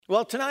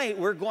Well, tonight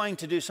we're going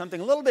to do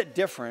something a little bit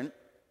different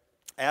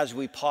as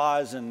we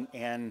pause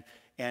and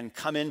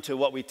come into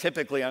what we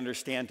typically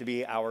understand to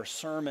be our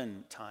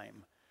sermon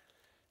time.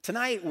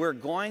 Tonight we're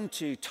going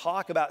to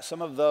talk about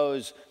some of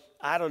those,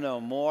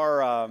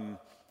 more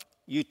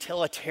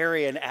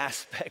utilitarian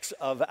aspects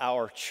of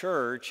our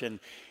church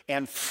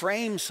and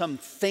frame some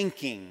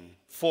thinking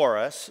for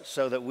us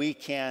so that we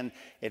can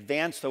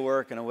advance the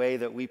work in a way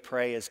that we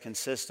pray is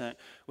consistent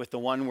with the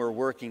one we're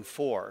working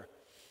for.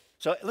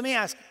 So let me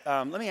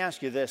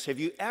ask you this. Have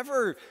you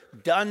ever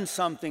done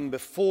something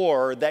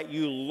before that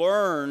you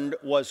learned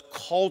was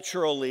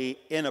culturally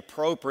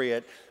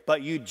inappropriate,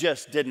 but you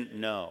just didn't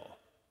know?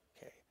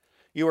 Okay.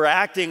 You were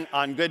acting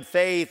on good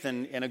faith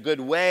and in a good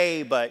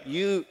way, but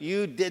you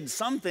did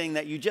something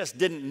that you just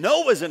didn't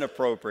know was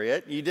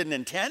inappropriate. You didn't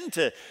intend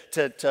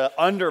to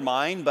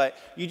undermine, but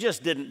you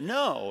just didn't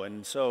know.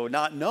 And so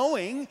not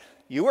knowing,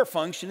 you were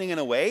functioning in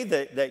a way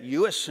that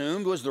you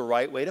assumed was the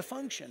right way to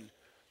function.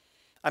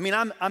 I mean,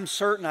 I'm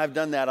certain I've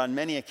done that on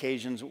many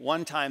occasions.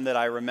 One time that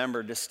I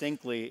remember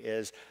distinctly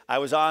is I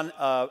was on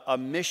a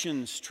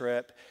missions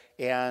trip,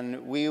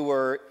 and we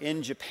were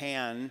in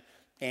Japan,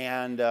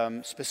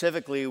 and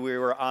specifically we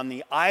were on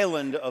the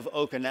island of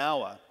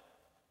Okinawa.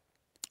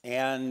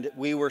 And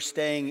we were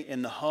staying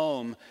in the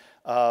home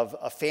of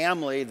a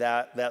family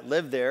that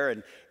lived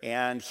there,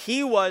 and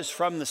he was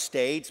from the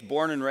States,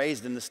 born and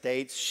raised in the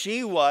States.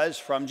 She was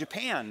from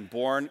Japan,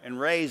 born and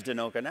raised in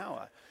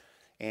Okinawa.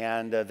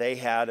 And they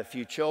had a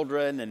few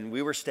children, and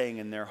we were staying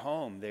in their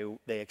home.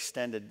 They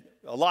extended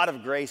a lot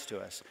of grace to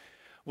us.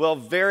 Well,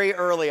 very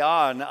early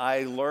on,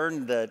 I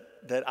learned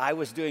that I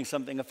was doing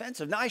something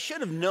offensive. Now, I should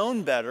have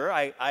known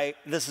better.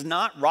 This is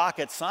not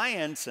rocket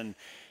science, and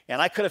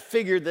I could have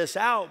figured this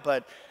out,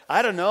 but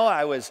I don't know.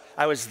 I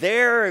was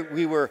there.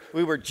 We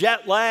were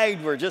jet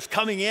lagged. We're just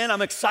coming in.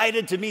 I'm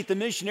excited to meet the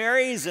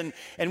missionaries, and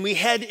we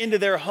head into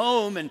their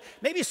home. And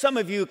maybe some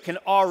of you can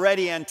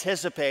already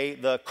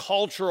anticipate the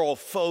cultural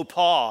faux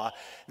pas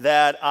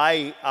that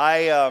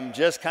I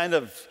just kind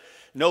of,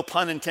 no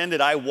pun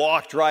intended, I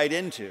walked right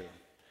into.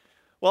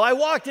 Well, I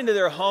walked into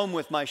their home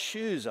with my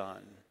shoes on.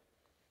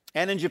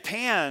 And in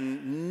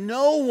Japan,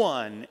 no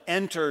one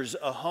enters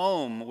a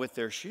home with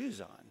their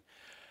shoes on.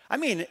 I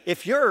mean,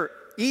 if you're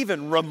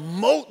even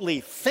remotely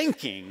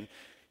thinking,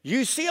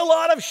 you see a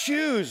lot of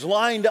shoes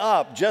lined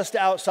up just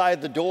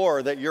outside the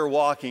door that you're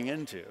walking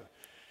into.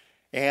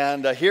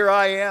 And here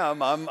I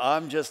am,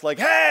 I'm just like,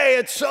 hey,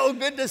 it's so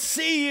good to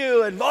see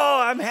you, and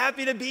I'm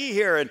happy to be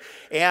here.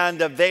 And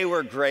they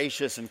were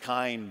gracious and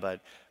kind, but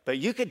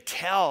you could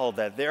tell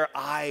that their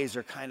eyes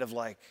are kind of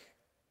like,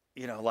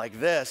 like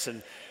this.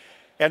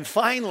 And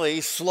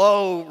finally,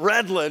 slow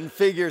Redland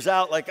figures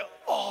out like,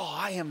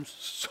 I am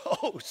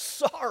so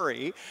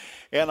sorry.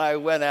 And I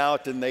went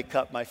out and they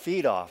cut my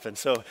feet off. And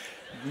so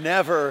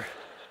never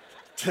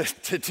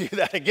to do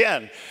that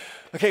again.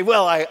 Okay,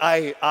 well,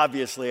 I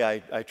obviously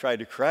tried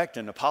to correct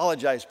and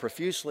apologize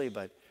profusely,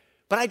 but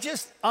I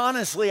just,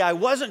 honestly, I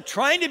wasn't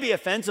trying to be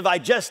offensive. I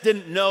just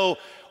didn't know,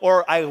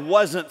 or I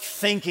wasn't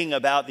thinking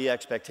about the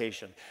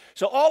expectation.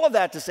 So all of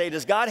that to say,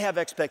 does God have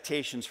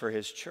expectations for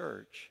his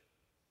church?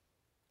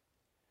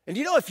 And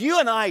if you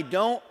and I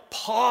don't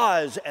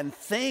pause and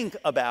think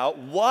about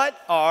what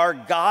are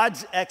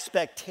God's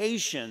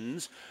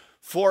expectations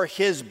for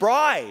his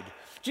bride.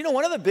 Do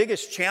one of the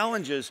biggest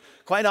challenges,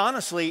 quite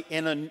honestly,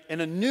 in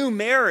a new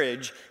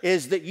marriage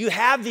is that you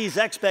have these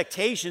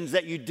expectations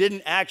that you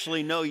didn't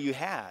actually know you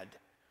had.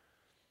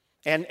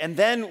 And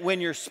then when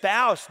your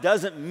spouse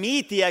doesn't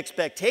meet the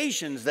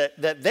expectations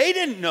that they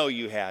didn't know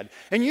you had,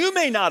 and you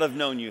may not have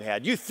known you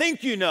had, you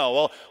think you know.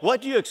 Well,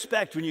 what do you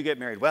expect when you get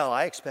married? Well,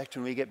 I expect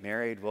when we get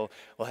married, we'll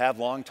have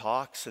long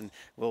talks, and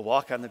we'll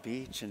walk on the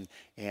beach,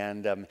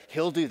 and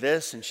he'll do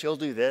this, and she'll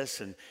do this,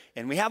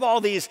 and we have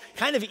all these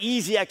kind of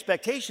easy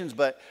expectations,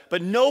 but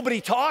nobody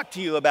talked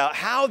to you about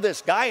how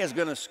this guy is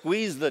going to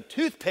squeeze the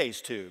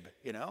toothpaste tube,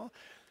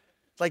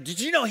 Like, did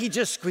you know he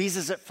just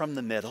squeezes it from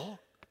the middle?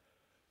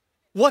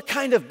 What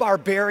kind of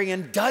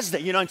barbarian does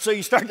that? And so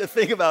you start to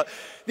think about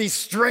these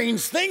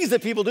strange things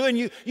that people do, and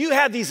you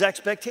have these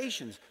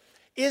expectations.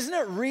 Isn't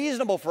it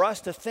reasonable for us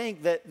to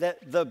think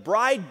that the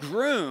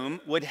bridegroom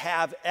would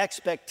have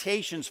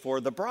expectations for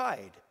the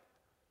bride?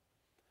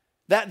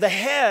 That the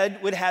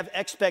head would have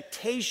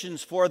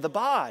expectations for the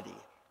body?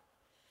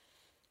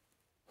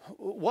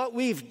 What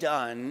we've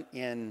done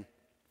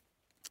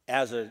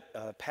as a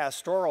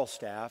pastoral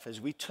staff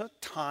is we took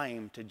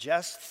time to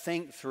just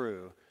think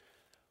through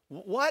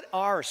what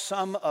are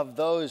some of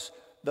those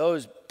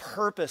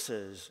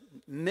purposes,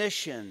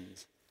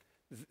 missions,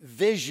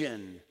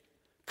 vision,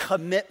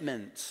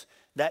 commitments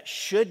that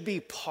should be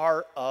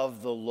part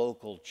of the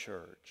local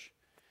church?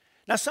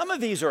 Now, some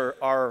of these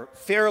are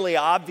fairly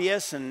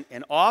obvious and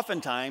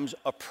oftentimes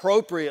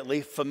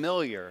appropriately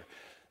familiar.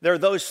 They're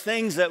those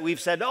things that we've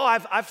said,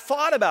 I've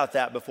thought about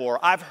that before.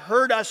 I've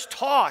heard us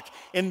talk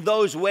in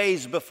those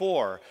ways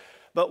before.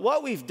 But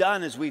what we've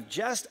done is we've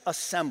just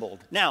assembled.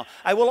 Now,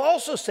 I will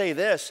also say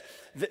this.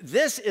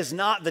 This is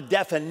not the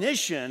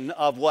definition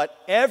of what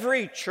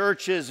every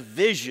church's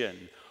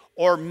vision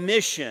or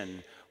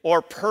mission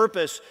or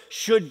purpose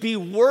should be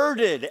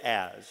worded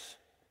as.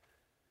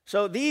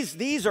 So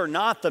these are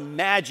not the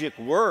magic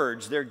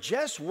words. They're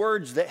just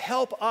words that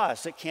help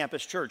us at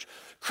Campus Church.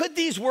 Could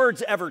these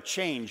words ever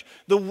change?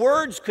 The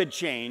words could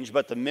change,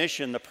 but the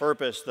mission, the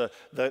purpose,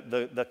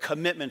 the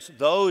commitments,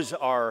 those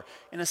are,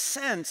 in a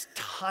sense,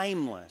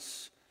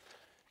 timeless.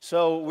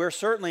 So we're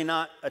certainly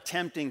not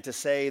attempting to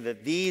say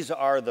that these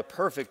are the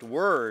perfect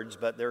words,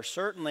 but they're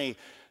certainly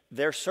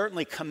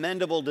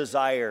commendable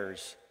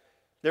desires.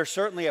 They're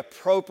certainly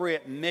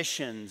appropriate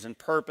missions and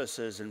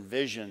purposes and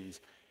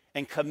visions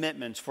and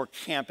commitments for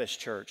Campus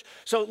Church.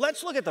 So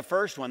let's look at the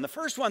first one. The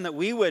first one that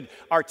we would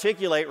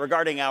articulate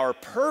regarding our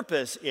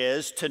purpose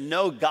is to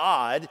know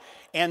God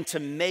and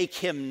to make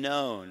him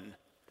known.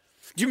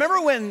 Do you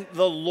remember when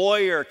the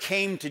lawyer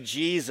came to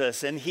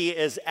Jesus and he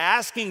is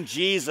asking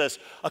Jesus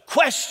a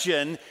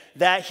question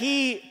that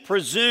he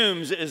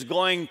presumes is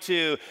going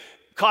to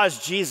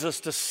cause Jesus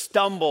to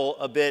stumble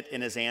a bit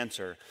in his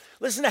answer?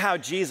 Listen to how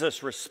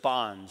Jesus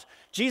responds.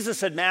 Jesus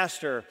said,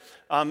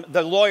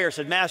 the lawyer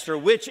said, Master,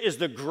 which is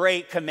the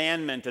great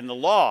commandment in the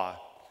law?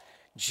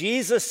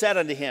 Jesus said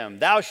unto him,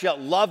 Thou shalt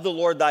love the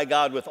Lord thy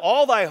God with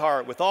all thy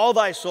heart, with all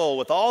thy soul,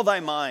 with all thy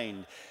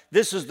mind.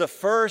 This is the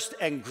first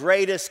and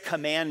greatest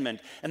commandment.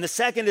 And the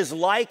second is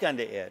like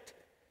unto it.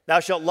 Thou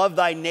shalt love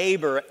thy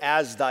neighbor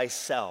as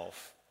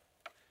thyself.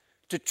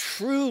 To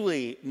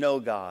truly know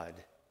God,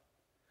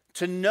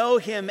 to know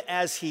him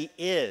as he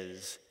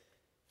is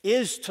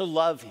to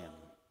love him.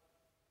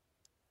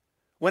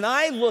 When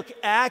I look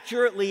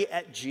accurately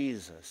at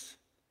Jesus,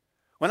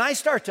 when I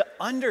start to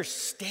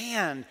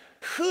understand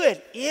who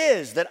it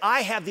is that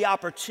I have the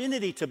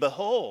opportunity to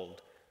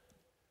behold,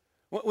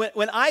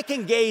 when I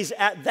can gaze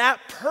at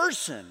that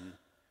person,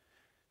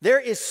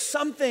 there is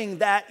something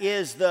that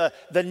is the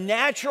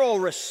natural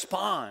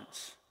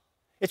response.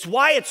 It's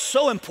why it's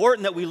so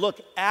important that we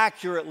look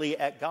accurately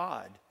at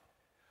God.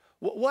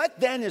 What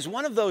then is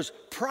one of those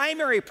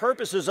primary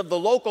purposes of the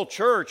local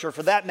church, or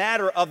for that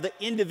matter, of the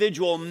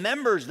individual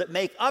members that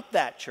make up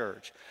that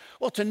church?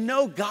 Well, to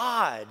know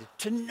God,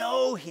 to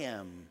know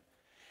him.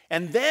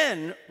 And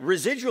then,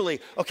 residually,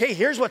 okay,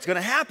 here's what's going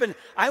to happen.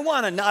 I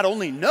want to not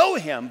only know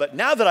him, but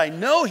now that I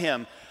know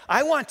him,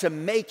 I want to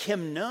make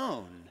him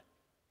known.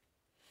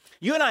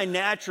 You and I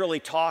naturally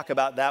talk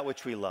about that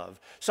which we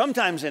love,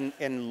 sometimes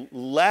in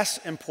less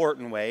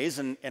important ways,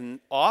 and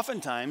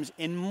oftentimes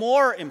in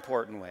more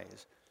important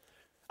ways.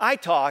 I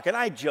talk and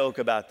I joke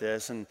about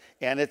this, and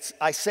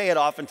I say it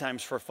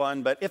oftentimes for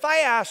fun, but if I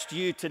asked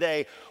you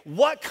today,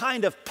 what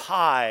kind of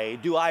pie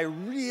do I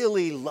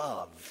really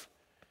love?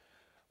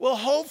 Well,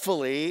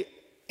 hopefully,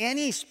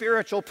 any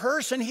spiritual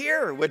person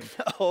here would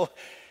know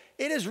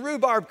it is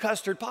rhubarb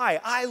custard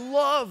pie. I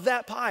love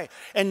that pie.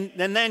 And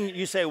then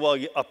you say, well,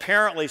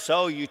 apparently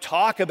so, you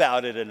talk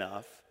about it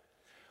enough.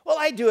 Well,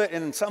 I do it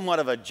in somewhat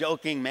of a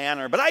joking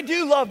manner, but I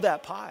do love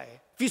that pie.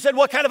 If you said,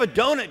 what kind of a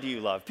donut do you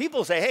love?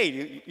 People say,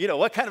 hey, you know,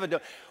 what kind of a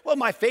donut? Well,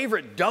 my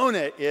favorite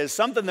donut is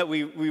something that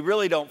we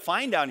really don't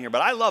find down here,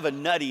 but I love a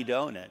nutty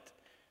donut.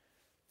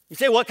 You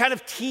say, what kind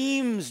of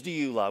teams do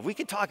you love? We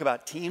could talk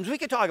about teams. We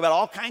could talk about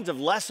all kinds of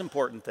less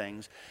important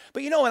things.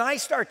 But you know, when I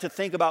start to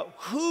think about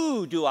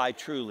who do I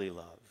truly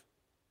love?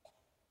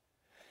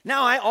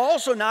 Now, I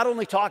also not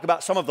only talk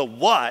about some of the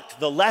what,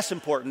 the less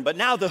important, but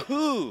now the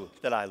who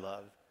that I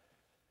love.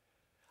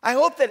 I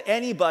hope that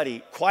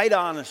anybody, quite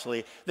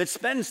honestly, that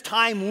spends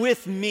time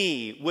with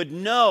me would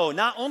know,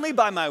 not only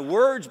by my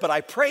words, but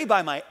I pray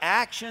by my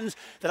actions,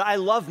 that I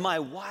love my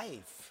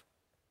wife.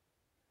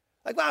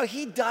 Like, wow,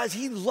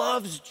 he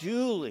loves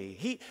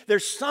Julie.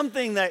 There's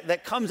something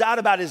that comes out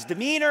about his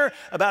demeanor,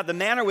 about the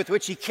manner with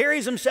which he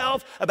carries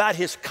himself, about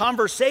his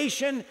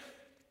conversation.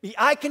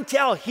 I can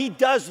tell he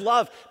does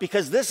love,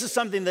 because this is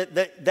something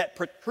that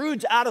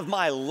protrudes out of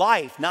my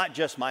life, not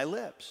just my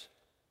lips.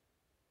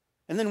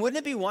 And then wouldn't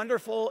it be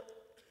wonderful?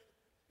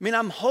 I mean,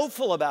 I'm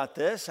hopeful about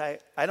this.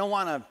 I don't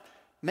want to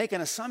make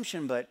an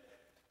assumption, but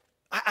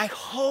I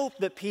hope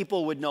that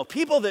people would know,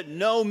 people that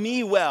know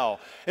me well.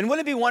 And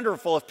wouldn't it be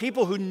wonderful if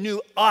people who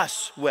knew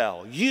us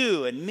well,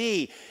 you and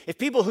me, if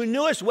people who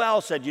knew us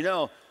well said, you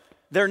know,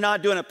 they're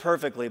not doing it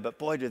perfectly, but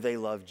boy, do they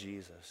love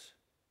Jesus.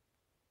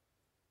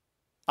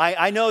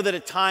 I know that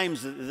at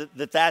times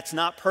that's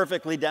not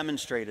perfectly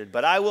demonstrated,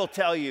 but I will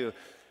tell you,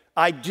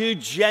 I do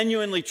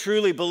genuinely,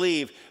 truly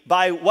believe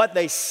by what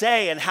they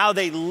say and how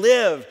they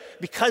live,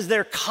 because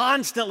they're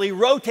constantly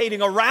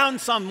rotating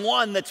around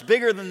someone that's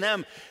bigger than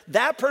them,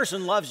 that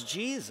person loves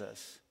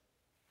Jesus.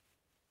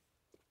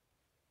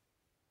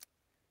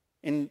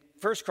 In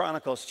 1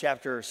 Chronicles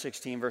chapter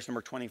 16, verse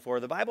number 24,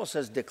 the Bible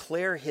says,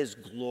 declare his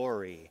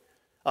glory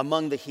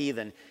among the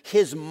heathen,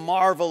 his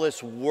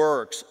marvelous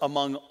works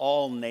among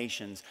all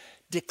nations.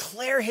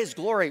 Declare his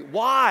glory.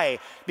 Why?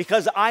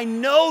 Because I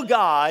know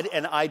God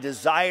and I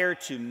desire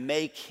to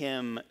make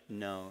him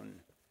known.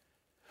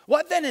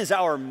 What then is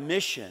our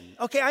mission?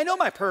 Okay, I know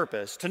my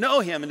purpose, to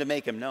know him and to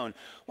make him known.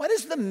 What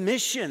is the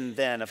mission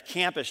then of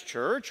Campus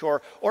Church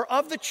or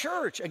of the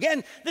church?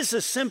 Again, this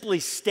is simply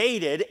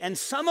stated, and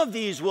some of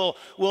these will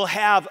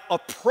have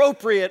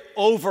appropriate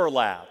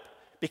overlap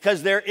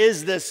because there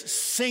is this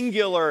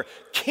singular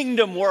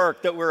kingdom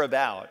work that we're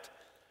about.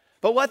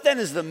 But what then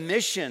is the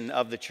mission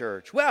of the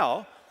church?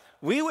 Well,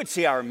 we would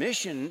see our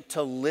mission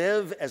to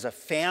live as a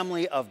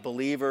family of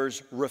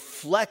believers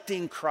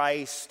reflecting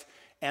Christ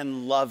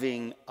and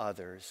loving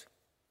others.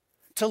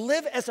 To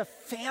live as a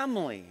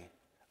family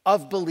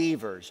of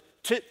believers.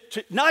 To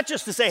not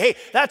just to say, hey,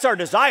 that's our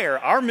desire.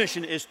 Our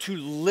mission is to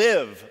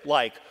live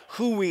like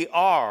who we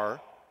are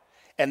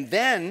and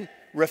then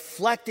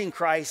reflecting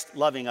Christ,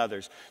 loving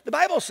others. The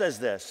Bible says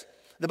this.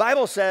 The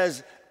Bible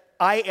says,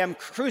 I am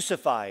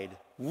crucified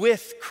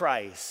with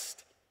Christ.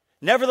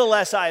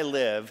 Nevertheless I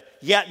live,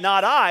 yet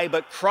not I,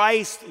 but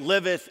Christ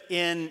liveth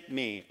in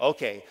me.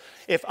 Okay,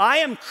 if I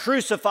am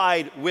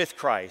crucified with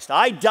Christ,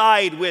 I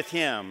died with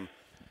him,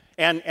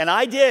 and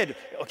I did,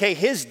 okay,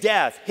 his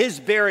death, his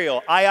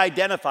burial, I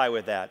identify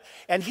with that,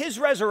 and his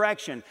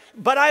resurrection,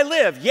 but I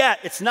live, yet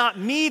it's not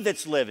me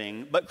that's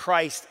living, but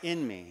Christ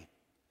in me.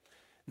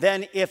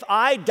 Then if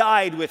I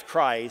died with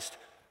Christ,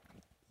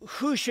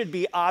 who should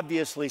be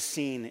obviously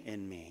seen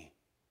in me?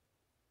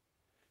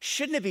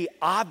 Shouldn't it be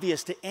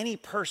obvious to any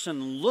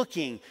person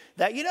looking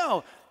that,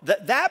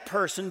 that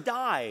person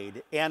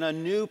died and a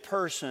new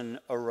person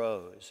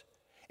arose?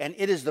 And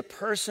it is the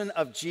person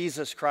of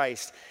Jesus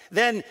Christ.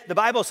 Then the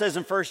Bible says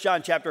in 1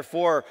 John chapter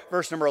 4,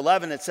 verse number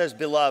 11, it says,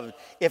 Beloved,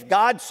 if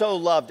God so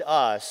loved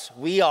us,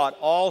 we ought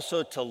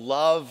also to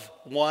love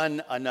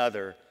one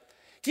another.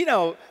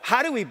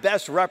 How do we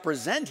best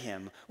represent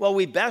him? Well,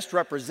 we best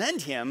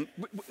represent him.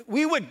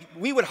 We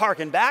would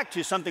hearken back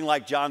to something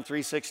like John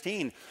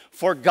 3:16.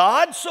 For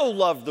God so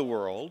loved the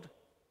world,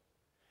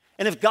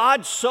 and if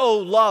God so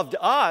loved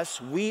us,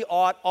 we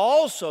ought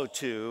also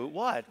to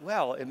what?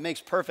 Well, it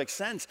makes perfect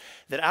sense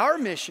that our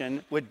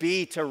mission would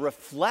be to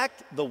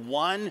reflect the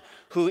one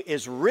who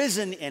is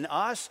risen in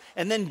us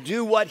and then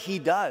do what he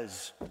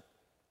does.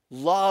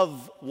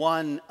 Love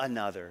one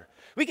another.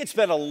 We could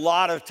spend a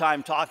lot of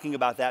time talking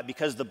about that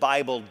because the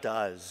Bible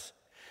does.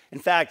 In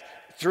fact,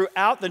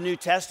 throughout the New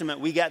Testament,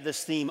 we get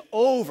this theme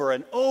over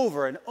and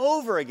over and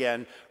over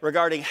again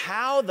regarding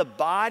how the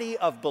body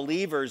of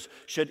believers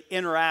should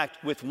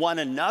interact with one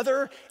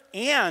another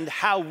and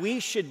how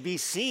we should be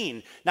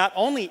seen, not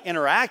only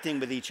interacting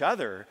with each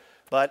other,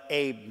 but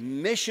a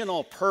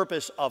missional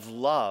purpose of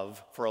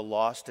love for a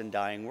lost and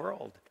dying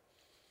world.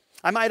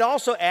 I might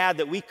also add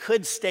that we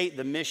could state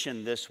the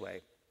mission this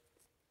way.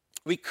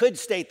 We could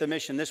state the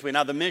mission this way.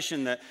 Now, the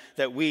mission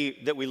that we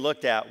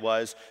looked at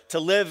was to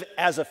live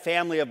as a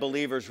family of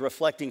believers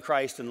reflecting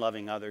Christ and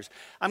loving others.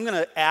 I'm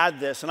going to add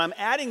this, and I'm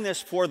adding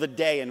this for the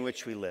day in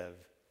which we live.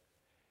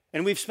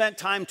 And we've spent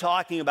time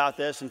talking about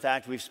this. In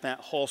fact, we've spent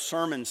whole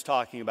sermons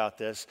talking about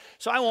this.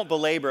 So I won't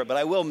belabor it, but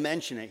I will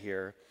mention it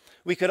here.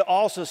 We could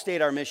also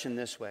state our mission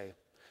this way: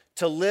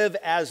 to live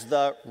as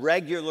the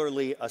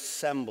regularly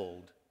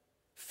assembled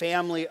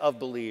family of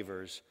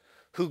believers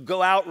who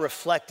go out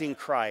reflecting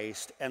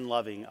Christ and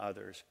loving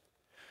others.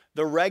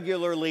 The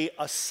regularly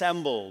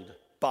assembled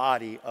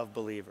body of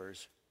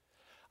believers.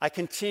 I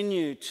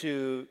continue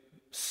to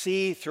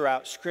see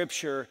throughout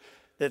Scripture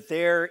that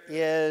there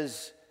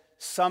is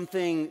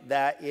something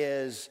that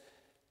is,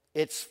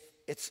 it's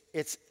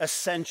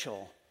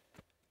essential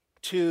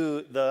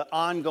to the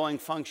ongoing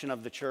function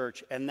of the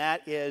church, and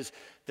that is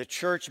the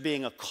church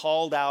being a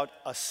called out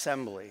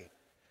assembly.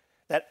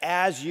 That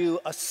as you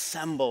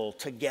assemble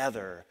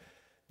together,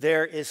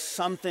 there is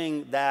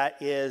something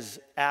that is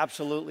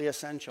absolutely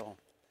essential.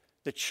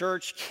 The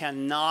church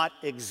cannot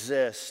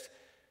exist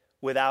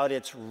without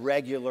its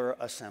regular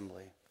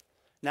assembly.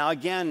 Now,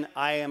 again,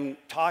 I am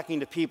talking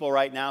to people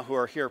right now who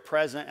are here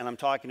present, and I'm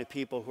talking to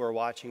people who are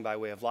watching by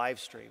way of live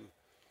stream.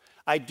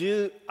 I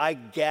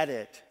get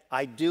it.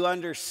 I do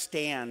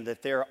understand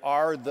that there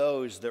are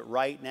those that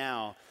right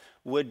now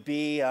would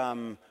be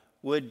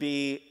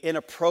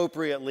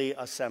inappropriately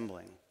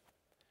assembling.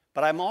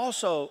 But I'm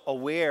also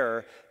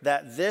aware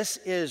that this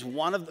is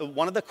one of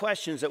the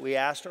questions that we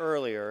asked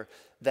earlier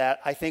that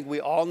I think we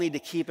all need to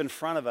keep in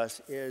front of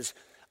us is,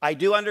 I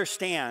do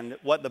understand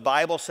what the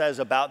Bible says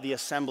about the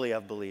assembly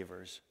of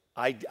believers.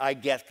 I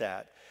get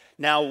that.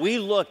 Now, we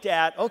looked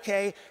at,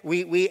 okay,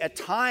 we at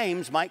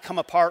times might come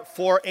apart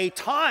for a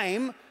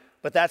time,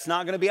 but that's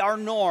not going to be our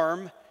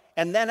norm.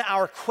 And then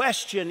our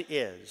question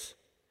is,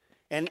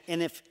 and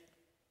if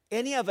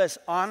any of us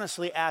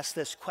honestly ask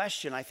this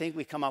question, I think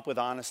we come up with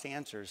honest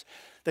answers.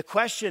 The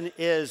question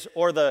is,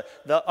 or the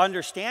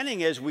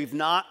understanding is, we've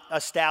not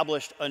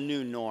established a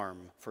new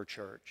norm for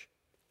church.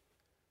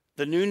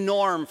 The new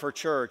norm for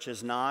church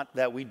is not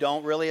that we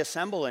don't really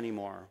assemble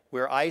anymore.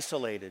 We're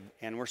isolated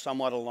and we're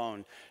somewhat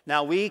alone.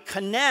 Now, we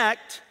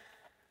connect,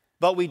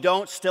 but we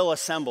don't still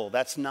assemble.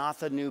 That's not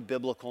the new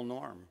biblical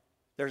norm.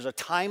 There's a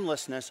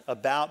timelessness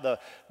about the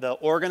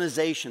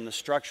organization, the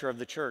structure of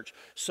the church.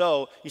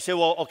 So you say,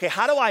 well, okay,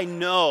 how do I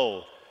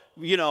know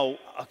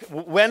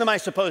when am I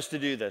supposed to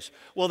do this?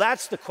 Well,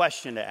 that's the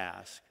question to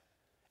ask.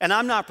 And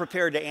I'm not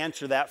prepared to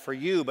answer that for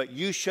you, but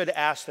you should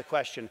ask the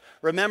question.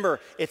 Remember,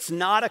 it's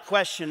not a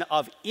question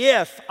of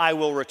if I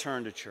will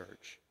return to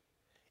church.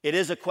 It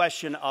is a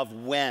question of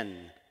when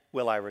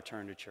will I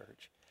return to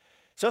church.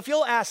 So if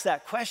you'll ask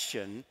that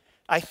question,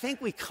 I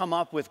think we come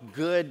up with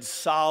good,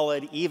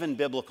 solid, even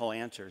biblical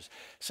answers.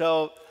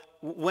 So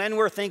when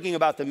we're thinking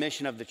about the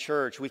mission of the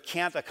church, we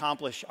can't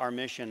accomplish our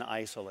mission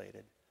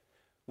isolated.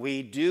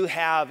 We do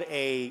have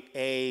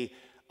a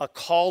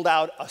called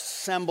out,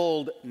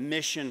 assembled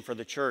mission for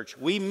the church.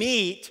 We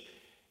meet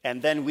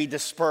and then we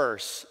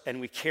disperse and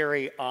we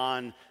carry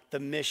on the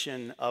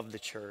mission of the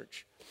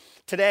church.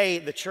 Today,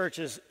 the church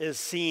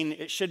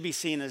it should be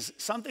seen as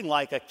something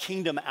like a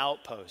kingdom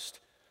outpost.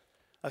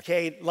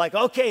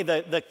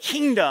 The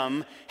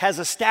kingdom has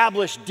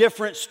established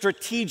different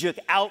strategic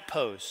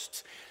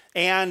outposts.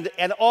 And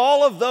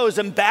all of those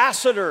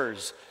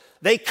ambassadors,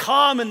 they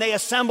come and they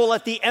assemble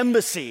at the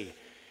embassy.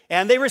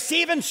 And they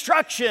receive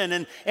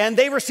instruction and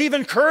they receive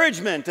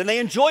encouragement and they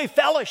enjoy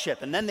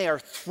fellowship. And then they are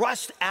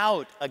thrust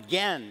out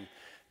again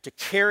to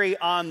carry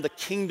on the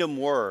kingdom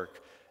work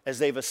as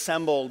they've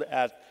assembled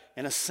at,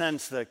 in a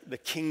sense, the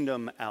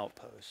kingdom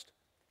outpost.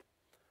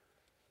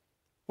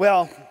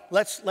 Well,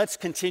 let's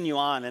continue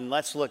on and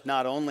let's look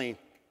not only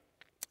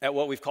at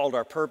what we've called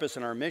our purpose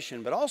and our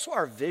mission, but also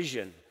our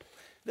vision.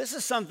 This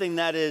is something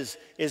that is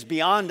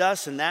beyond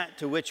us and that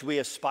to which we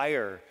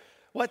aspire.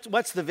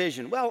 What's the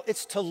vision? Well,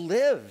 it's to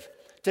live,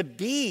 to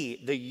be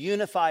the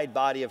unified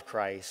body of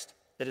Christ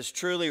that is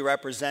truly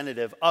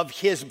representative of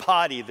his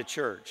body, the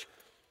church.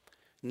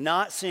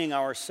 Not seeing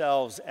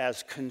ourselves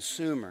as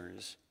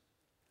consumers,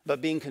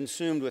 but being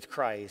consumed with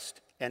Christ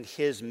and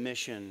his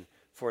mission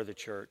for the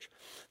church.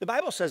 The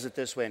Bible says it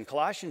this way in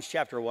Colossians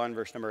chapter 1,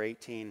 verse number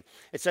 18.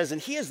 It says,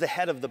 "And he is the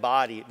head of the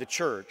body, the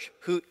church,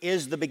 who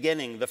is the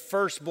beginning, the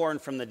firstborn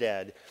from the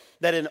dead,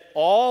 that in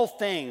all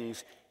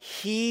things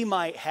he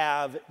might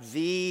have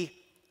the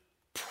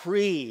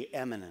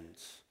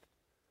preeminence."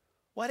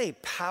 What a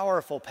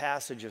powerful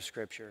passage of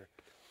Scripture.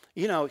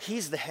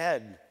 He's the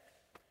head.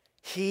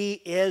 He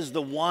is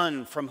the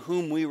one from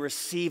whom we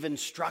receive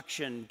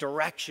instruction,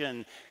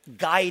 direction,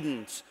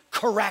 guidance,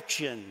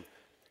 correction.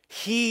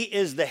 He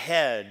is the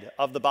head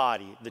of the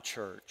body, the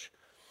church.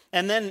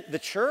 And then the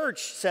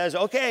church says,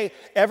 okay,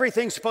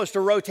 everything's supposed to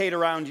rotate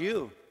around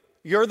you.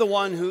 You're the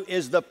one who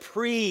is the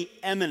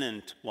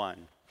preeminent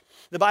one.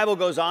 The Bible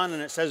goes on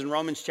and it says in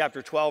Romans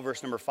chapter 12,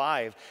 verse number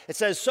 5, it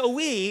says, "So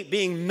we,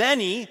 being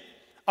many,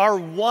 are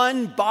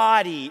one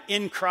body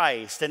in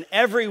Christ, and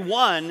every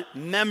one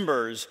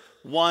members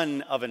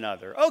one of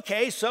another."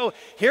 Okay, so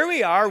here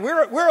we are.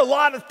 We're a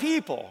lot of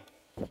people.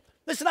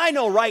 Listen, I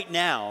know right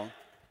now,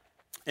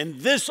 in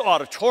this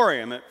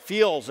auditorium, it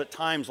feels at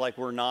times like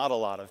we're not a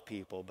lot of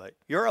people, but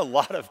you're a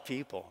lot of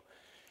people.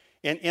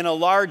 In a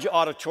large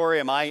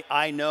auditorium,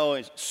 I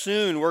know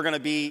soon we're going to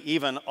be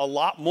even a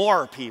lot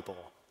more people.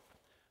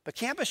 But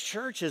Campus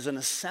Church is an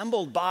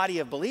assembled body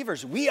of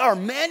believers. We are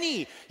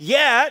many,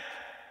 yet,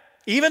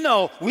 even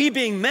though we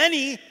being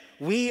many,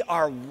 we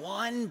are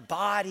one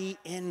body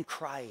in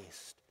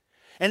Christ.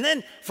 And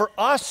then for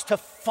us to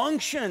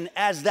function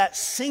as that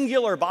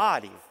singular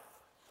body,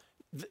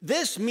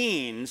 this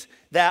means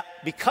that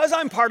because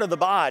I'm part of the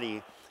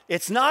body,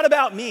 it's not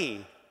about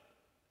me.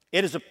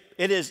 It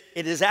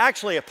is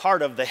actually a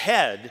part of the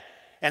head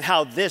and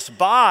how this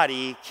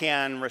body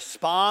can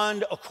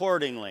respond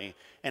accordingly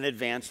and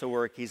advance the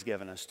work he's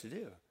given us to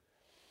do.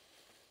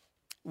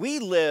 We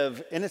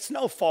live, and it's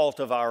no fault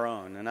of our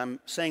own, and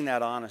I'm saying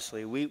that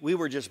honestly, we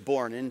were just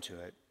born into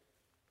it.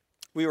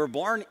 We were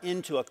born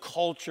into a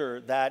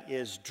culture that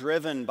is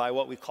driven by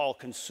what we call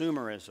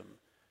consumerism.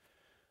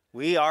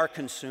 We are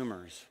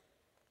consumers,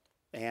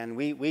 and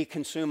we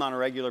consume on a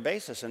regular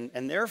basis,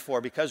 and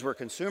therefore, because we're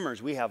consumers,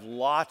 we have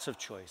lots of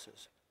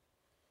choices.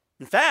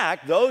 In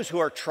fact, those who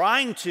are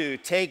trying to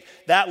take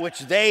that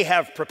which they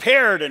have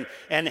prepared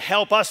and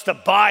help us to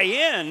buy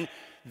in,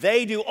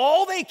 they do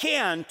all they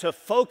can to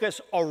focus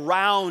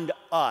around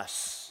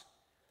us.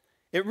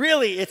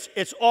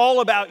 It's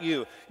all about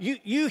you.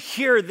 You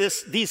hear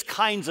these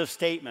kinds of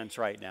statements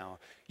right now.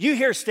 You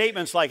hear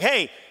statements like,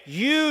 "Hey,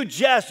 you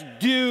just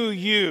do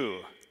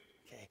you.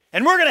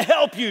 And we're going to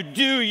help you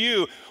do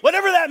you."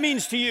 Whatever that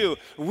means to you,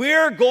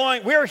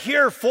 we're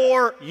here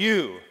for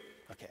you.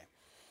 Okay.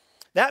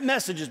 That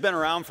message has been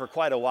around for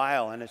quite a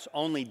while, and it's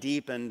only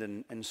deepened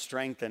and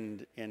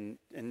strengthened in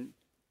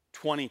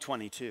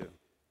 2022.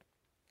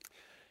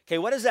 Okay,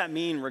 what does that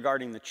mean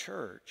regarding the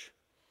church?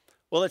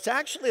 Well, it's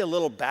actually a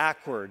little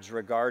backwards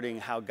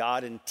regarding how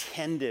God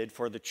intended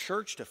for the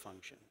church to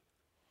function.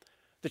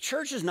 The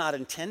church is not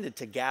intended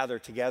to gather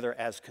together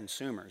as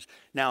consumers.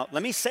 Now,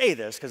 let me say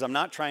this, because I'm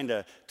not trying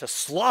to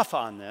slough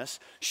on this.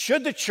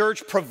 Should the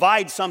church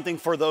provide something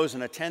for those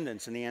in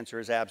attendance? And the answer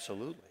is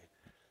absolutely.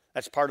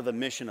 That's part of the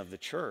mission of the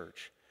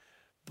church.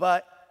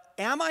 But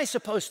am I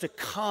supposed to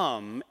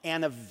come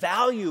and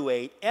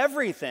evaluate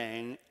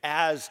everything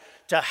as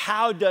to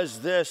how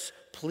does this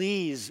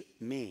please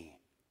me?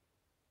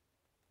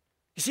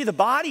 You see, the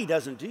body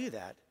doesn't do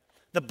that.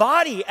 The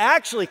body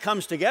actually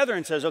comes together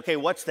and says, okay,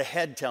 what's the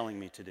head telling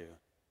me to do?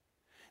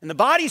 And the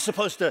body's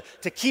supposed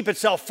to keep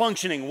itself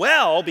functioning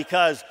well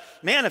because,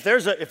 man, if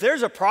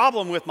there's a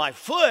problem with my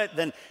foot,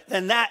 then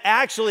that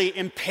actually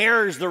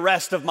impairs the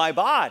rest of my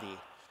body.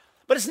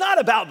 But it's not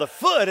about the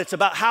foot, it's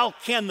about how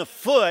can the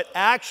foot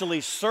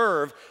actually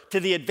serve to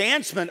the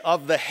advancement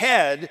of the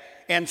head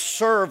and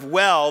serve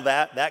well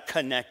that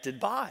connected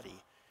body.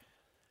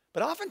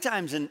 But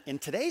oftentimes in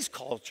today's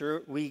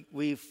culture,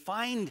 we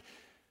find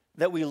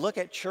that we look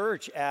at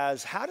church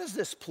as, how does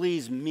this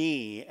please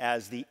me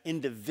as the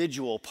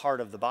individual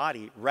part of the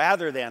body,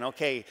 rather than,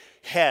 okay,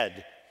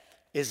 head,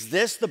 is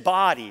this the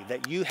body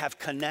that you have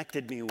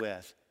connected me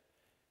with?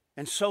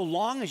 And so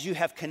long as you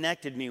have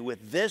connected me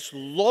with this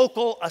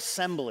local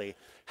assembly,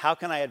 how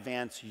can I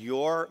advance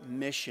your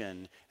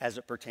mission as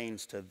it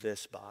pertains to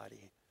this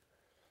body?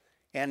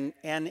 And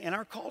in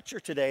our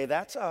culture today,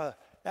 that's a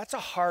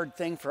hard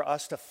thing for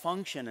us to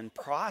function and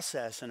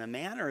process in a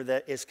manner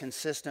that is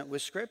consistent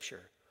with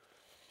Scripture.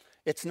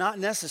 It's not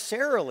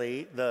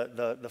necessarily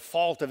the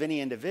fault of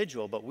any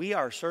individual, but we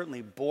are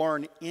certainly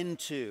born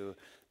into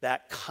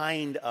that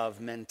kind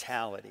of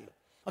mentality.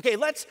 Okay,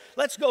 let's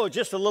go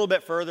just a little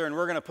bit further, and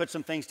we're going to put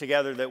some things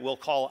together that we'll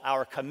call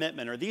our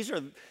commitment, or these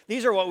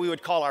are what we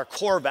would call our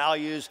core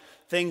values,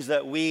 things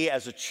that we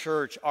as a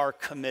church are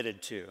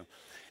committed to.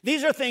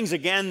 These are things,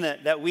 again,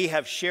 that we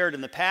have shared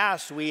in the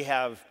past. We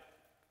have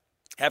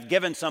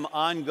given some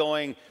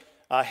ongoing,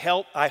 I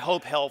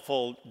hope,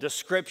 helpful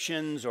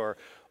descriptions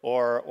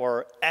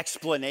or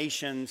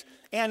explanations.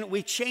 And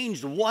we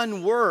changed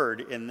one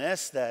word in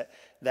this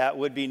that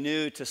would be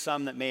new to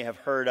some that may have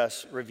heard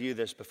us review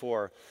this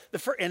before.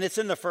 And it's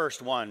in the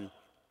first one,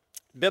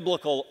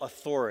 biblical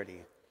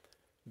authority.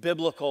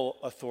 Biblical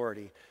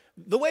authority.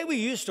 The way we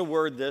used to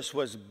word this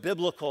was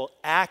biblical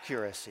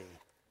accuracy.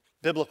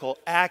 Biblical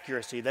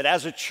accuracy, that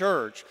as a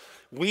church,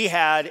 we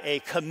had a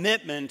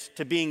commitment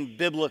to being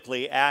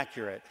biblically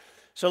accurate.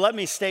 So let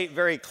me state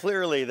very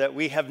clearly that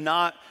we have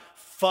not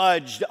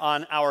fudged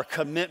on our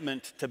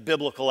commitment to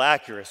biblical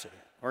accuracy.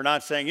 We're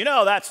not saying,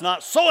 that's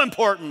not so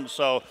important,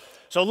 so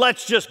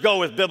let's just go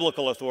with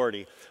biblical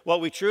authority. What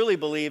we truly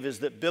believe is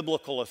that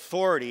biblical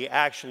authority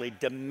actually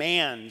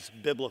demands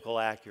biblical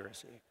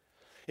accuracy.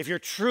 If you're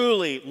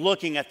truly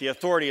looking at the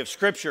authority of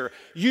Scripture,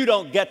 you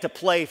don't get to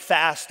play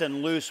fast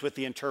and loose with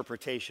the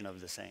interpretation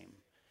of the same.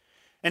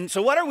 And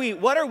so what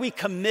are we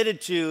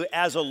committed to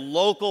as a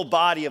local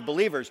body of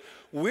believers?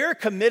 We're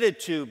committed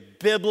to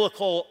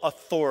biblical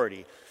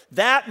authority.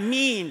 That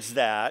means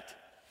that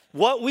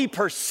what we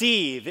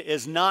perceive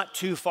is not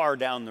too far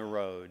down the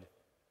road,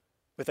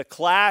 with a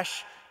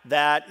clash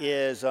that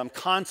is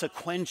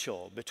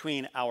consequential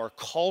between our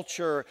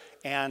culture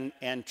and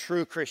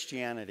true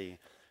Christianity.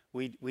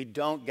 We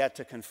don't get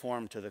to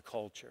conform to the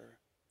culture.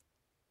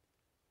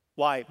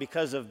 Why?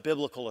 Because of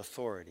biblical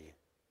authority.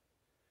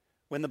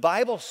 When the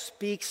Bible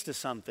speaks to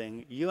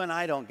something, you and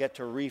I don't get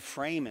to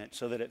reframe it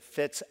so that it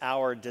fits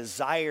our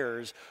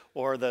desires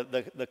or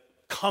the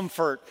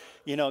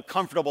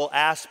comfortable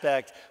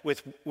aspect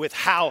with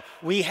how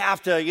we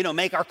have to,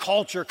 make our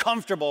culture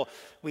comfortable.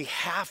 We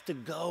have to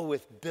go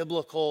with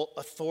biblical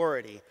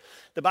authority.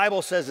 The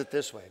Bible says it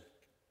this way,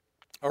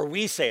 or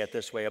we say it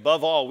this way: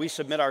 above all, we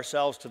submit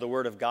ourselves to the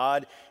Word of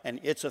God and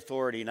its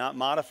authority, not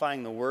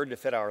modifying the Word to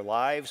fit our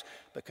lives,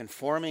 but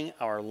conforming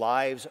our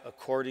lives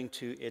according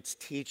to its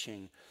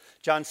teaching.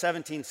 John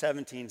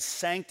 17:17,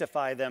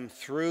 sanctify them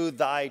through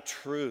thy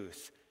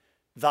truth.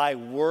 Thy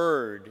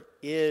word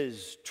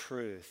is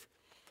truth.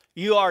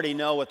 You already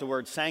know what the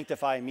word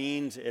sanctify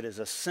means. It is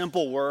a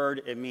simple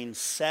word. It means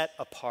set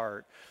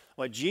apart.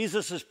 What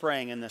Jesus is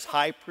praying in this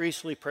high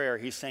priestly prayer,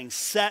 he's saying,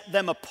 set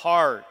them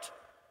apart.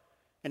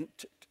 And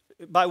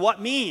by what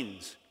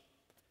means?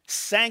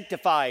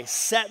 Sanctify,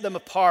 set them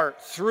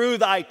apart through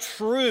thy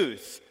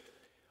truth.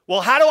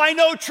 Well, how do I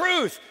know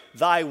truth?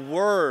 Thy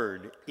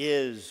word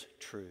is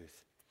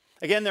truth.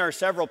 Again, there are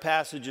several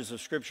passages of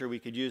Scripture we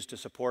could use to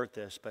support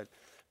this, but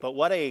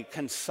what a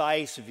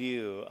concise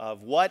view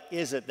of what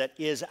is it that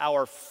is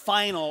our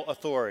final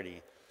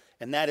authority,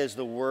 and that is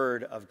the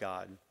Word of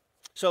God.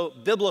 So,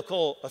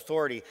 biblical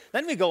authority.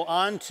 Then we go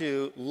on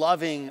to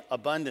loving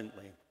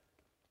abundantly.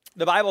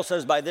 The Bible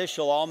says, by this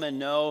shall all men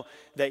know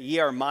that ye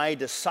are my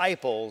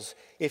disciples,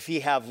 if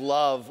ye have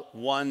love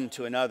one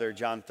to another,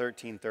 John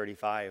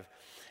 13:35.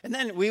 And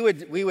then we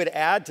would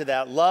add to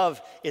that,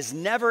 love is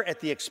never at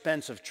the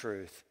expense of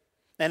truth,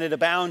 and it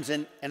abounds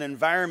in an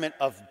environment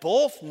of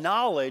both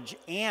knowledge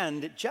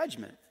and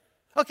judgment.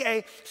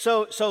 Okay,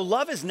 so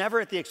love is never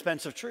at the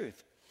expense of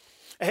truth.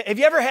 Have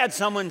you ever had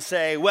someone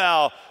say,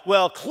 well,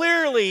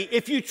 clearly,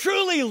 if you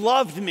truly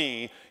loved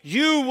me,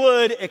 you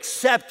would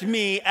accept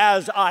me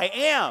as I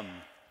am?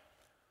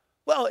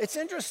 Well, it's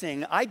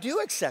interesting. I do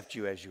accept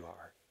you as you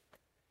are.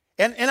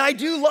 And I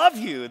do love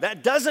you.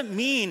 That doesn't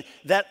mean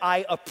that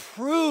I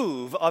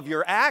approve of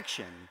your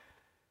action.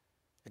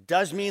 It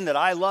does mean that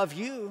I love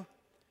you.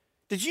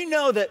 Did you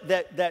know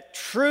that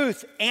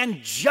truth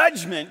and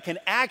judgment can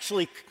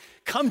actually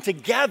come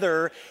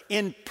together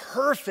in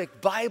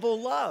perfect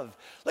Bible love.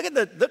 Look at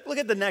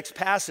the next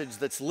passage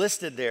that's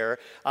listed there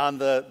on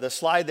the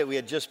slide that we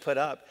had just put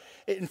up.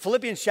 In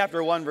Philippians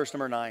chapter 1, verse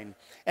number 9.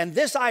 And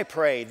this I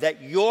pray,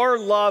 that your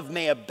love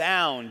may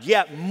abound,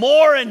 yet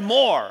more and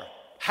more.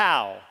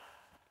 How?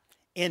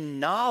 In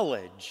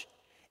knowledge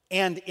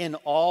and in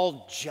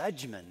all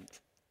judgment.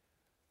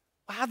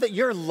 Wow, that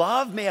your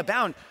love may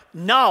abound.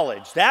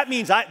 Knowledge. That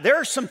means there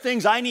are some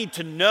things I need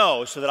to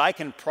know so that I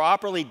can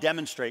properly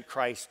demonstrate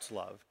Christ's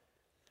love.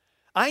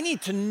 I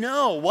need to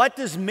know, what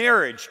does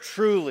marriage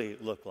truly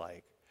look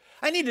like?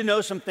 I need to know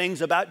some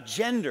things about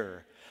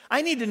gender.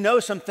 I need to know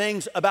some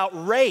things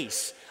about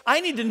race. I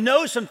need to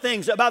know some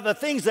things about the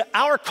things that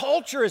our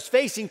culture is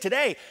facing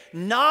today.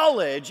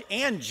 Knowledge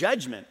and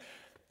judgment.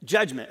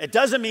 Judgment. It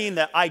doesn't mean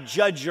that I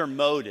judge your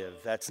motive.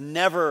 That's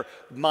never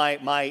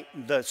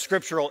the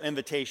scriptural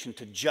invitation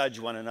to judge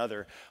one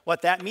another.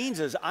 What that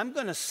means is I'm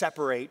going to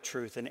separate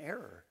truth and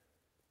error.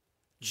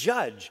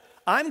 Judge.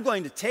 I'm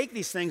going to take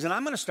these things and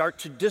I'm going to start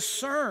to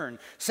discern.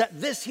 Set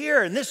this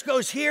here and this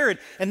goes here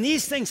and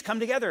these things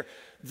come together.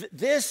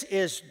 This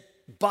is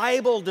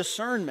Bible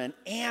discernment,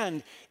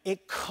 and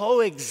it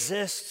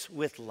coexists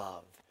with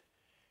love.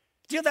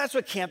 Do you know that's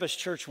what Campus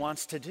Church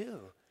wants to do?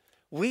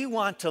 We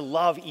want to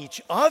love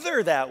each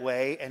other that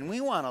way, and we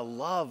want to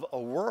love a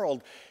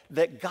world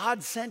that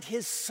God sent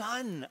his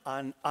son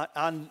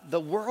on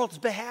the world's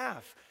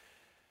behalf.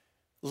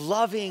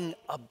 Loving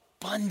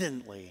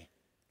abundantly.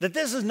 That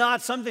this is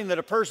not something that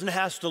a person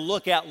has to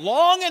look at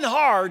long and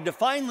hard to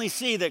finally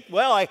see that,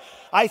 well,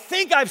 I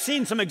think I've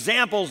seen some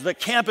examples that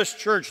Campus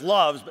Church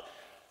loves, but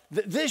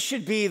this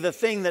should be the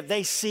thing that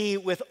they see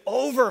with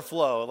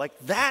overflow, like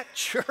that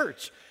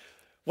church.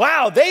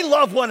 Wow, they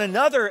love one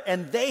another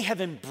and they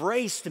have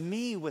embraced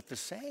me with the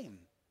same.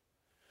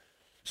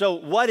 So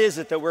what is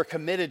it that we're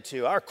committed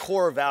to? Our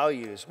core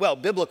values. Well,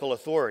 biblical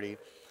authority,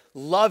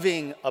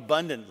 loving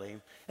abundantly.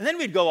 And then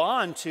we'd go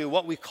on to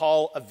what we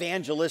call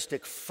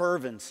evangelistic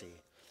fervency.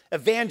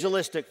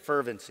 Evangelistic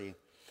fervency.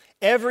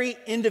 Every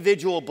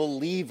individual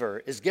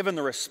believer is given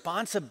the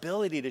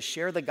responsibility to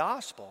share the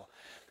gospel.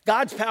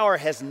 God's power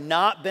has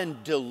not been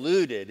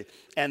diluted,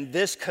 and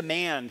this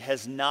command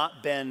has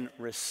not been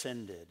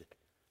rescinded.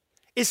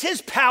 Is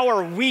his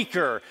power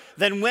weaker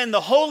than when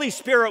the Holy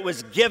Spirit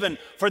was given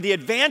for the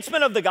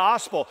advancement of the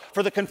gospel,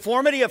 for the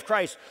conformity of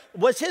Christ?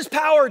 Was his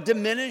power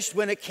diminished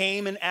when it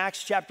came in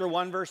Acts chapter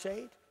 1, verse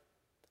 8?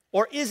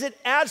 Or is it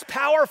as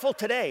powerful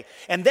today?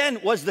 And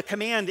then was the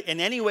command in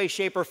any way,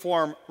 shape, or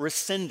form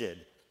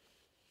rescinded?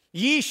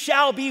 Ye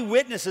shall be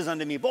witnesses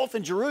unto me, both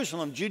in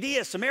Jerusalem,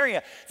 Judea,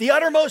 Samaria, the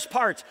uttermost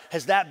parts.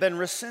 Has that been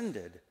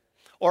rescinded?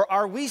 Or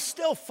are we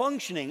still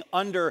functioning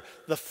under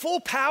the full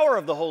power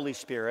of the Holy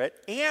Spirit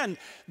and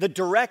the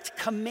direct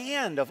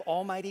command of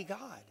Almighty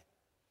God?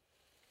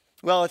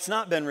 Well, it's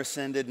not been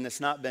rescinded and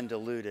it's not been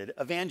diluted.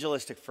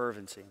 Evangelistic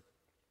fervency.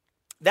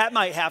 That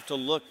might have to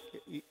look,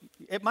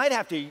 it might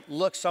have to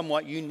look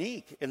somewhat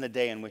unique in the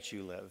day in which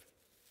you live.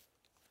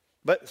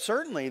 But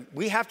certainly,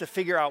 we have to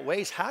figure out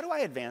ways, how do I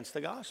advance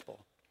the gospel?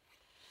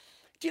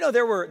 Do you know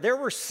there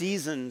were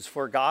seasons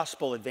for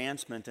gospel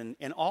advancement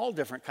in all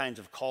different kinds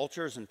of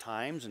cultures and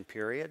times and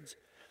periods?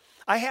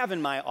 I have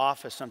in my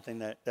office something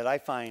that I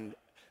find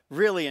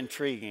really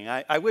intriguing.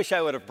 I wish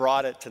I would have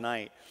brought it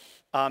tonight.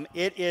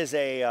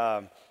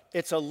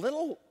 It's a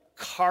little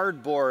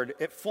cardboard,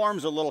 it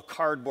forms a little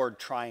cardboard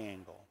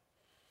triangle.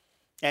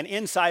 And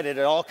inside it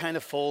all kind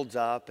of folds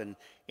up,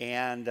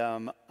 and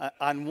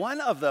on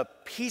one of the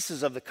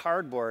pieces of the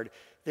cardboard,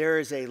 there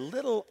is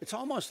it's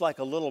almost like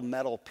a little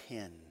metal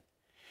pin.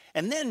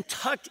 And then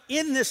tucked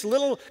in this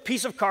little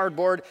piece of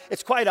cardboard,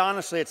 it's quite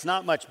honestly, it's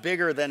not much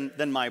bigger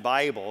than my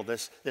Bible,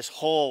 this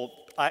whole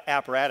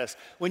apparatus.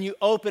 When you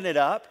open it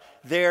up,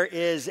 there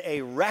is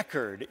a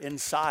record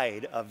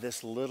inside of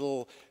this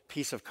little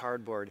piece of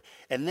cardboard.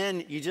 And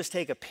then you just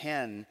take a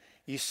pen,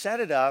 you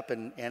set it up,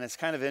 and it's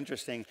kind of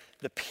interesting.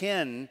 The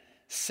pin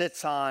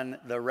sits on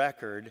the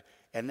record,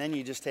 and then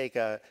you just take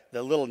the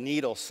little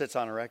needle sits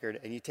on a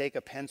record, and you take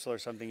a pencil or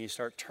something, you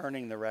start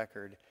turning the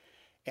record,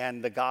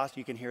 and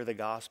you can hear the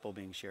gospel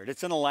being shared.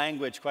 It's in a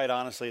language, quite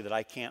honestly, that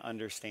I can't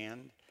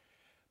understand.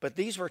 But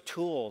these were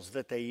tools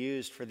that they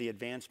used for the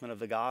advancement of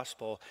the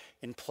gospel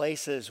in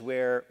places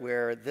where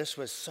this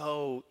was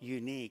so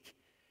unique,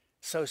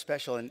 so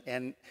special.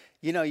 And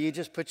you know, you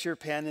just put your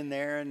pen in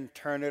there and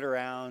turn it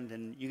around,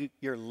 and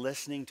you're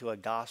listening to a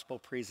gospel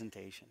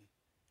presentation.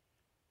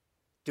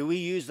 Do we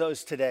use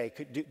those today?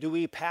 Do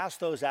we pass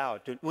those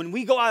out? When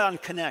we go out on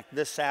Connect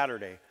this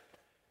Saturday,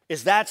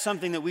 is that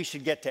something that we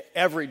should get to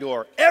every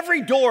door?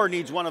 Every door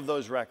needs one of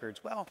those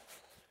records. Well,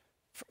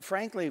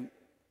 frankly,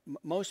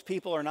 most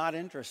people are not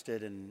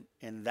interested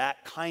in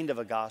that kind of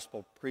a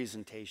gospel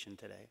presentation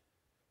today.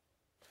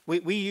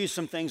 We use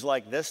some things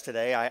like this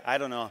today. I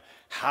don't know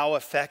how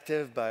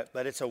effective, but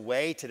it's a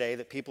way today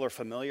that people are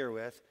familiar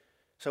with.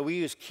 So we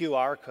use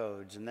QR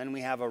codes, and then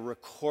we have a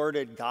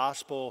recorded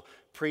gospel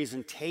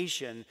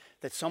presentation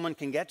that someone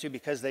can get to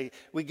because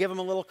we give them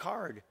a little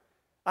card.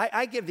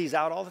 I give these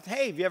out all the time.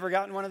 Hey, have you ever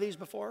gotten one of these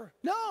before?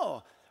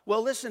 No.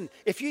 Well, listen,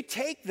 if you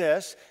take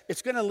this,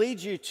 it's going to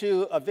lead you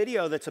to a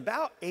video that's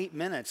about 8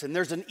 minutes, and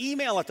there's an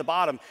email at the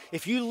bottom.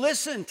 If you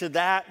listen to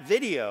that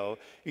video,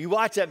 you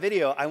watch that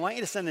video, I want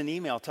you to send an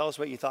email. Tell us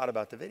what you thought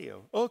about the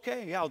video.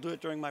 Okay, yeah, I'll do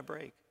it during my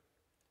break.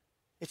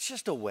 It's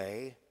just a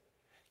way.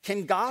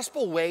 Can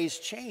gospel ways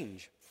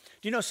change?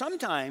 Do you know,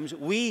 sometimes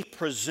we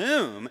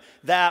presume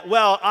that,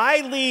 well,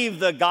 I leave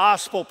the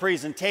gospel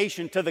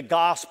presentation to the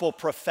gospel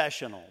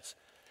professionals.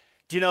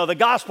 Do you know, the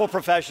gospel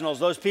professionals,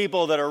 those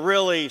people that are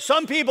really,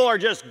 some people are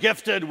just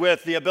gifted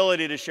with the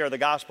ability to share the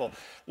gospel.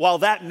 While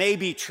that may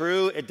be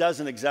true, it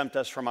doesn't exempt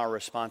us from our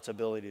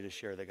responsibility to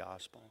share the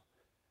gospel.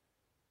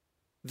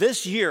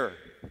 This year,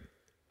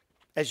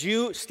 as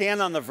you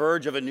stand on the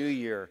verge of a new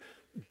year,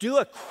 do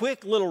a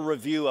quick little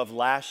review of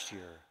last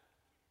year.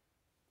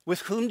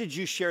 With whom did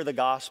you share the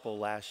gospel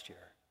last year?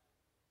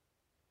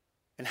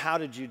 And how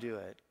did you do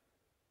it?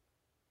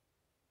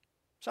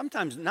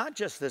 Sometimes, not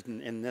just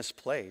in this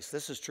place,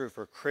 this is true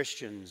for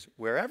Christians,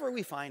 wherever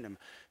we find them.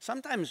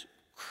 Sometimes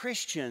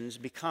Christians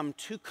become